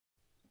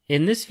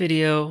In this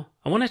video,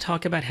 I want to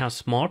talk about how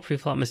small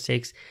preflop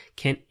mistakes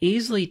can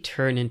easily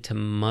turn into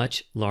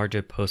much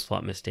larger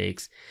postflop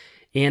mistakes.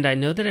 And I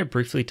know that I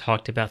briefly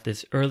talked about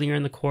this earlier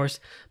in the course,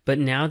 but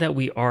now that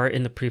we are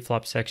in the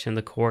preflop section of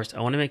the course, I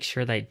want to make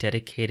sure that I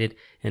dedicated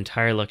an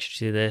entire lecture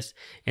to this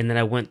and that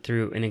I went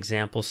through an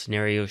example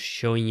scenario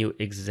showing you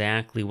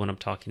exactly what I'm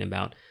talking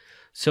about.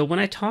 So when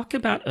I talk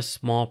about a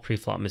small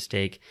preflop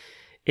mistake,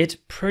 it's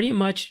pretty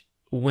much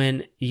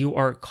when you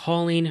are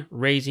calling,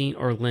 raising,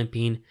 or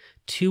limping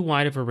too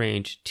wide of a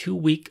range, too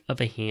weak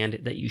of a hand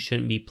that you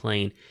shouldn't be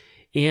playing.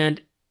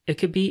 And it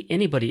could be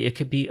anybody. It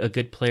could be a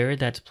good player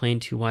that's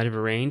playing too wide of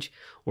a range,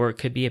 or it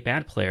could be a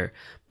bad player.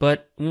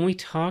 But when we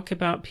talk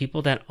about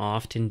people that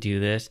often do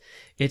this,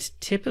 it's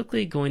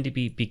typically going to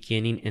be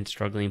beginning and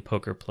struggling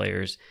poker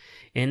players.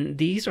 And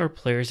these are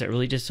players that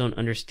really just don't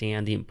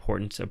understand the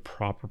importance of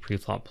proper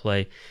preflop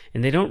play.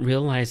 And they don't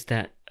realize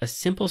that a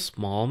simple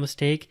small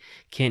mistake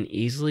can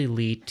easily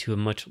lead to a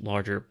much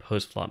larger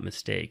post-flop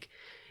mistake.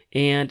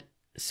 And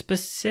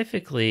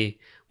specifically,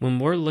 when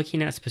we're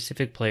looking at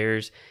specific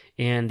players,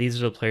 and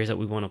these are the players that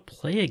we want to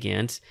play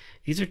against,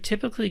 these are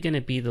typically going to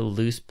be the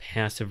loose,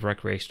 passive,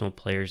 recreational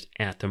players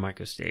at the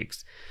micro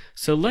stakes.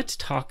 So let's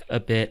talk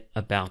a bit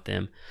about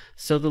them.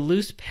 So the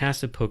loose,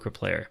 passive poker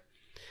player.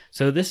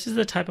 So this is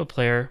the type of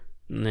player,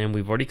 and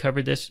we've already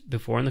covered this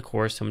before in the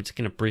course, so I'm just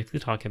going to briefly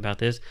talk about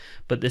this,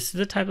 but this is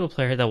the type of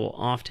player that will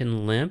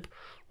often limp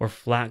or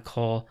flat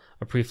call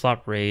a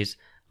preflop raise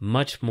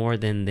much more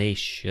than they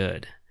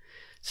should.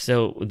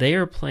 So they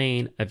are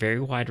playing a very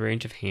wide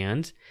range of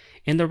hands,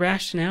 and the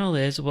rationale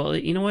is, well,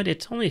 you know what,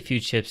 it's only a few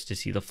chips to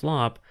see the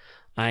flop.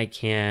 I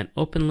can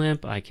open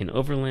limp, I can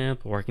over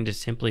limp, or I can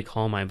just simply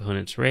call my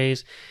opponent's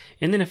raise,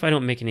 and then if I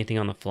don't make anything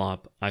on the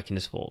flop, I can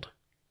just fold.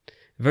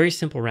 Very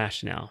simple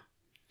rationale.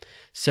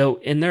 So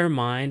in their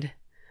mind,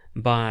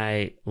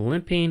 by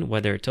limping,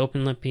 whether it's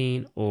open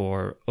limping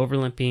or over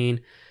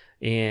limping,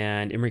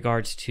 and in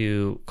regards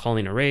to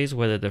calling a raise,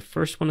 whether the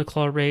first one to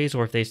call a raise,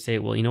 or if they say,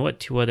 well, you know what,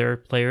 two other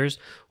players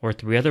or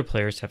three other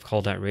players have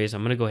called that raise,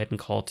 I'm going to go ahead and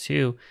call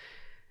two.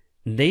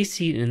 They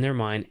see it in their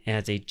mind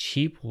as a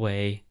cheap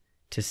way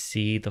to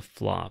see the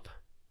flop.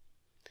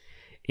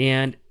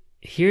 And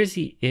here's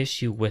the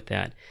issue with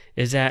that,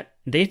 is that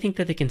they think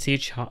that they can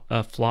see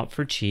a flop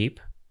for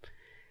cheap.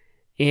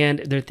 And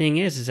their thing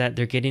is that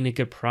they're getting a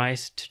good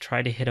price to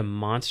try to hit a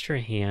monster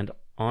hand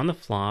on the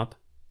flop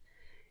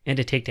and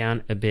to take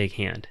down a big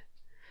hand.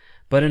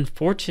 But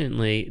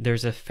unfortunately,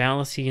 there's a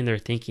fallacy in their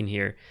thinking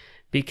here,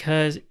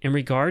 because in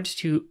regards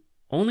to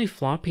only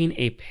flopping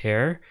a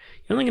pair,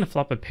 you're only going to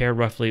flop a pair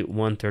roughly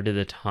 1/3 of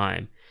the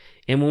time.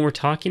 And when we're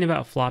talking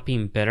about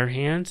flopping better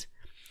hands,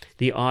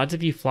 the odds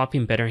of you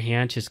flopping better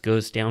hands just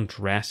goes down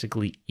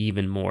drastically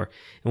even more.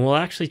 And we'll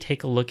actually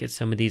take a look at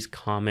some of these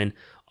common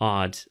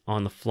odds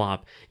on the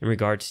flop in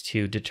regards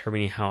to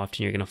determining how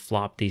often you're going to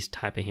flop these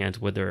type of hands,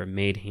 whether a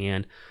made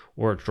hand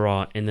or a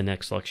draw, in the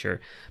next lecture.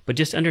 But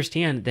just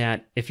understand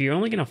that if you're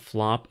only going to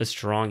flop a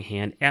strong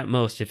hand, at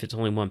most, if it's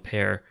only one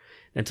pair,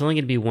 that's only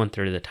going to be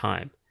 1/3 of the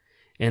time.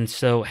 And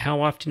so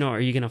how often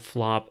are you going to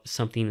flop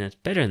something that's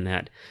better than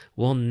that?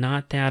 Well,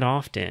 not that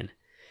often.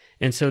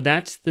 And so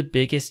that's the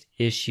biggest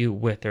issue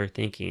with their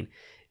thinking,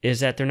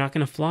 is that they're not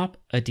going to flop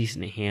a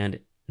decent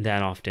hand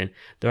that often.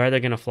 They're either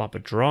going to flop a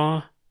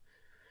draw,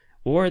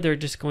 or they're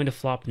just going to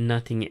flop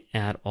nothing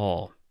at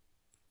all.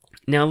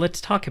 Now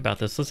let's talk about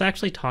this. Let's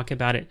actually talk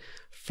about it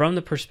from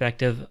the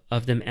perspective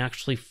of them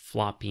actually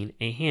flopping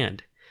a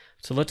hand.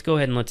 So let's go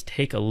ahead and let's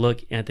take a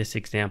look at this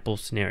example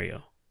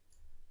scenario.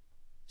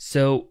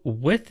 So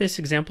with this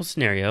example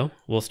scenario,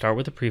 we'll start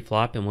with the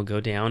preflop and we'll go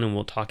down and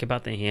we'll talk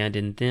about the hand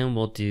and then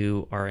we'll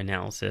do our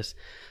analysis.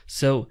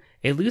 So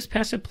a loose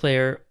passive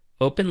player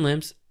open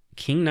limps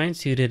King 9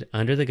 suited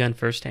under the gun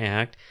first to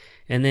act,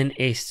 and then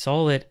a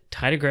solid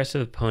tight aggressive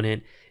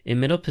opponent in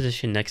middle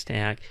position next to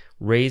act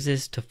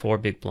raises to 4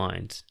 big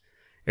blinds.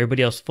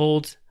 Everybody else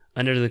folds,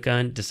 under the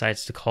gun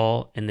decides to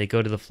call, and they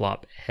go to the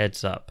flop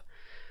heads up.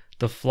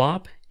 The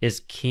flop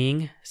is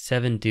King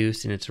 7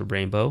 deuce and it's a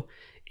rainbow,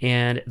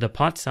 and the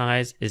pot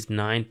size is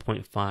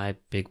 9.5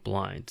 big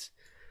blinds.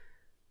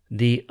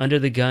 The under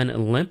the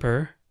gun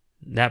limper,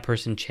 that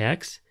person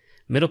checks.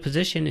 Middle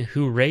position,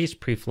 who raised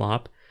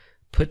preflop,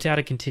 puts out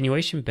a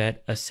continuation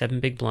bet of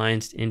 7 big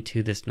blinds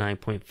into this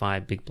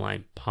 9.5 big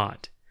blind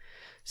pot.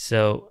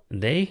 So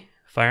they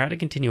fire out a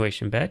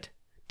continuation bet,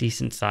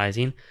 decent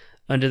sizing.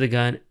 Under the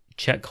gun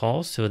check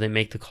calls, so they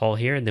make the call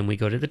here, and then we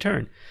go to the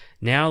turn.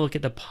 Now look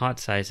at the pot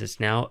size. It's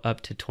now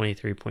up to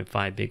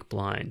 23.5 big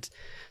blinds.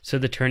 So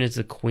the turn is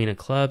the queen of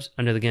clubs.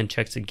 Under the gun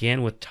checks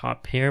again with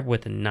top pair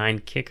with a 9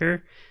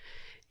 kicker.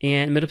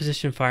 And middle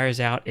position fires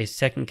out a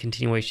second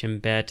continuation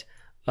bet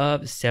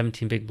of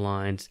 17 big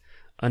blinds.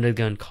 Under the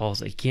gun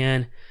calls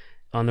again.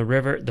 On the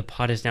river, the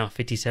pot is now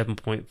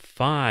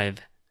 57.5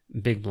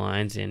 big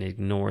blinds, and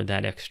ignore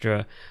that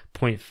extra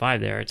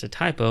 0.5 there. It's a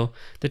typo.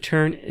 The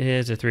turn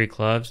is a 3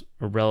 clubs.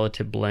 A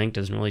relative blank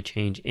doesn't really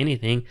change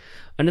anything.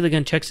 Under the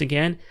gun checks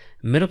again.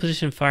 Middle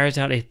position fires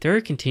out a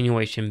third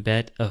continuation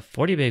bet of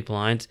 40 big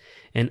blinds,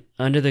 and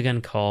under the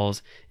gun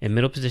calls, and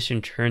middle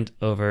position turns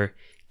over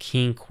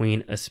king,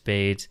 queen of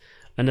spades.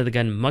 Under the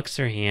gun mucks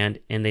their hand,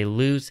 and they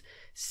lose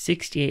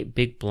 68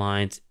 big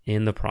blinds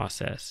in the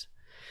process.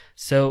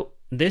 So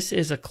this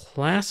is a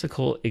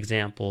classical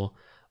example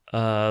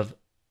of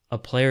a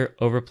player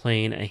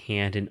overplaying a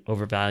hand and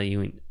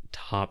overvaluing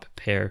top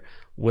pair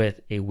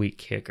with a weak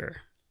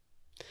kicker.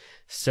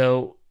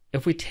 So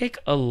if we take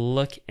a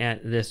look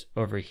at this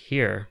over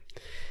here,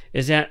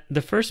 is that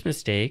the first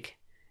mistake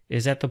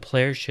is that the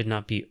player should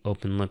not be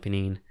open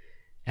limping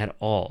at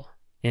all.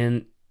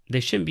 And they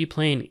shouldn't be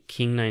playing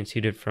king 9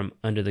 suited from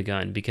under the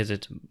gun because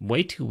it's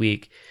way too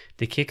weak.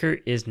 The kicker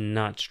is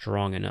not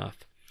strong enough.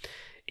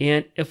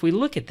 And if we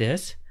look at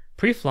this,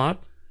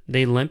 pre-flop,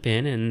 they limp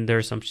in and their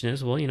assumption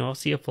is, well, I'll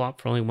see a flop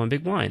for only one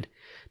big blind.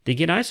 They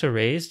get ISO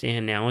raised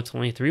and now it's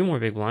only 3 more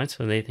big blinds.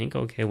 So they think,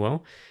 okay,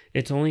 well,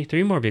 it's only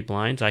 3 more big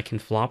blinds. I can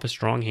flop a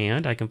strong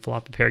hand. I can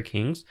flop a pair of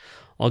kings.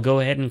 I'll go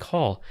ahead and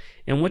call.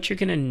 And what you're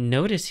going to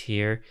notice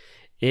here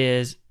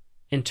is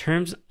in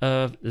terms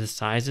of the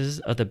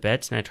sizes of the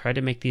bets, and I try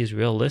to make these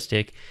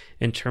realistic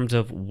in terms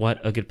of what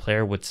a good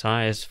player would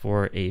size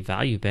for a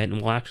value bet,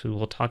 and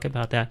we'll talk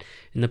about that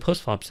in the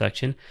post-flop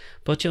section.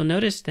 But you'll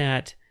notice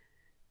that,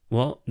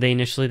 well, they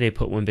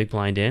put 1 big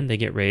blind in, they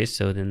get raised,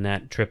 so then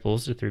that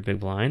triples to 3 big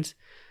blinds.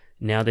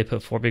 Now they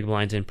put 4 big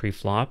blinds in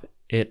pre-flop.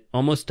 It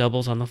almost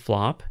doubles on the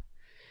flop.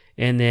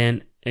 And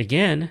then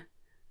again,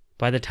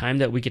 by the time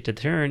that we get to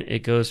turn, it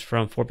goes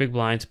from 4 big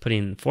blinds,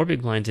 putting 4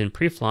 big blinds in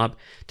pre-flop,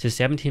 to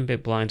 17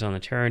 big blinds on the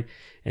turn.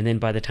 And then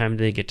by the time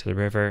they get to the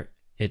river,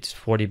 it's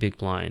 40 big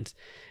blinds.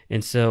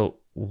 And so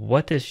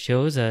what this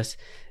shows us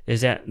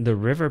is that the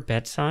river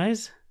bet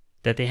size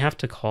that they have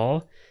to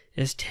call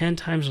is 10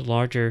 times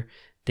larger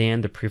than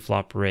the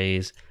pre-flop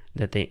raise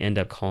that they end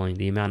up calling,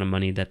 the amount of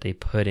money that they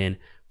put in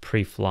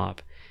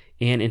pre-flop.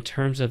 And in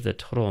terms of the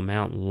total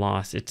amount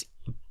lost, it's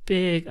a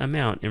big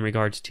amount in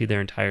regards to their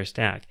entire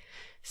stack.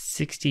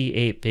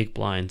 68 big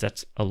blinds.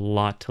 That's a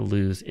lot to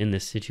lose in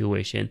this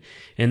situation.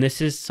 And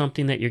this is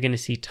something that you're going to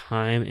see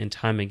time and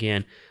time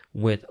again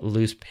with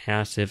loose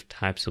passive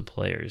types of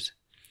players.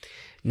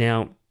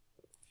 Now,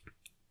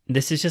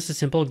 this is just a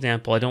simple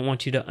example. I don't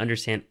want you to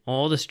understand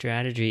all the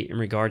strategy in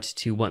regards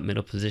to what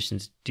middle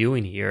position's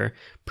doing here,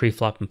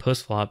 pre-flop and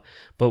post-flop.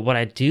 But what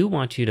I do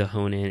want you to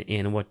hone in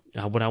and what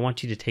I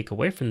want you to take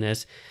away from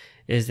this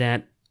is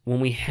that when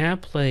we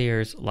have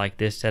players like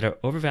this that are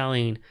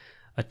overvaluing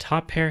a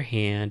top pair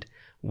hand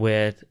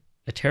with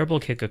a terrible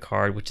kicker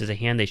card, which is a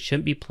hand they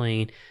shouldn't be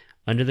playing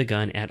under the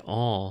gun at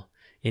all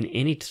in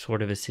any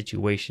sort of a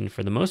situation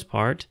for the most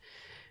part,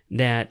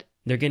 that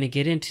they're going to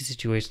get into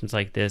situations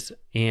like this,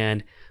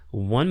 and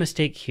one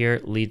mistake here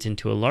leads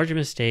into a larger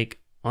mistake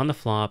on the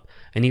flop,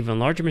 an even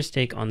larger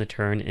mistake on the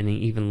turn, and an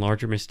even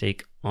larger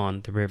mistake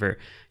on the river,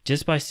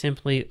 just by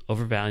simply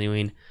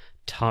overvaluing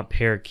top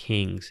pair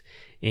kings.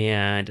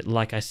 And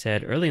like I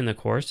said early in the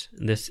course,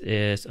 this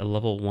is a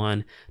level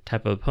 1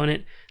 type of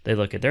opponent. They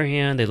look at their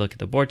hand, they look at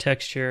the board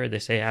texture, they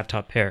say, I have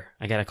top pair,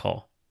 I got to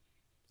call.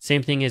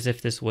 Same thing as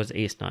if this was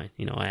ace 9.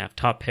 I have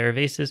top pair of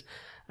aces,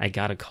 I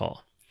got to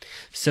call.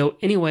 So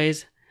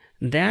anyways,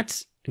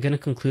 that's going to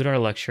conclude our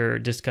lecture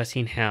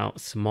discussing how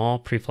small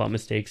pre-flop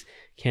mistakes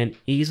can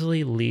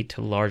easily lead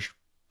to large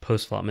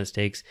post-flop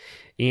mistakes.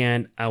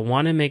 And I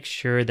want to make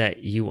sure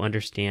that you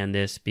understand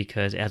this,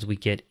 because as we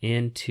get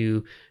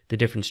into the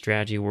different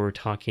strategy where we're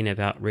talking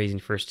about raising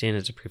first in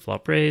as a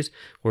pre-flop raise,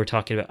 we're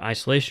talking about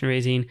isolation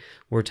raising,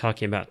 we're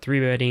talking about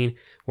 3-betting,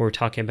 we're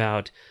talking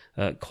about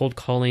cold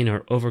calling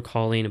or over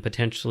calling and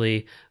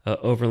potentially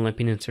over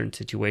limping in certain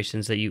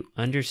situations, that you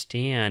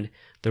understand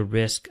the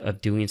risk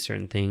of doing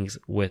certain things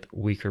with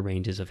weaker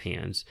ranges of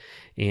hands,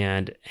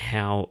 and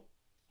how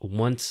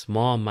one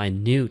small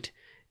minute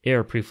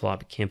error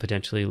pre-flop can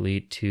potentially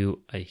lead to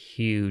a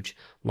huge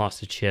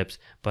loss of chips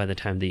by the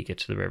time that you get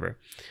to the river.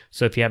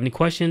 So if you have any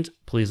questions,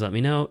 please let me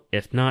know.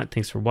 If not,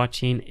 thanks for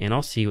watching, and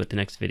I'll see you at the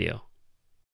next video.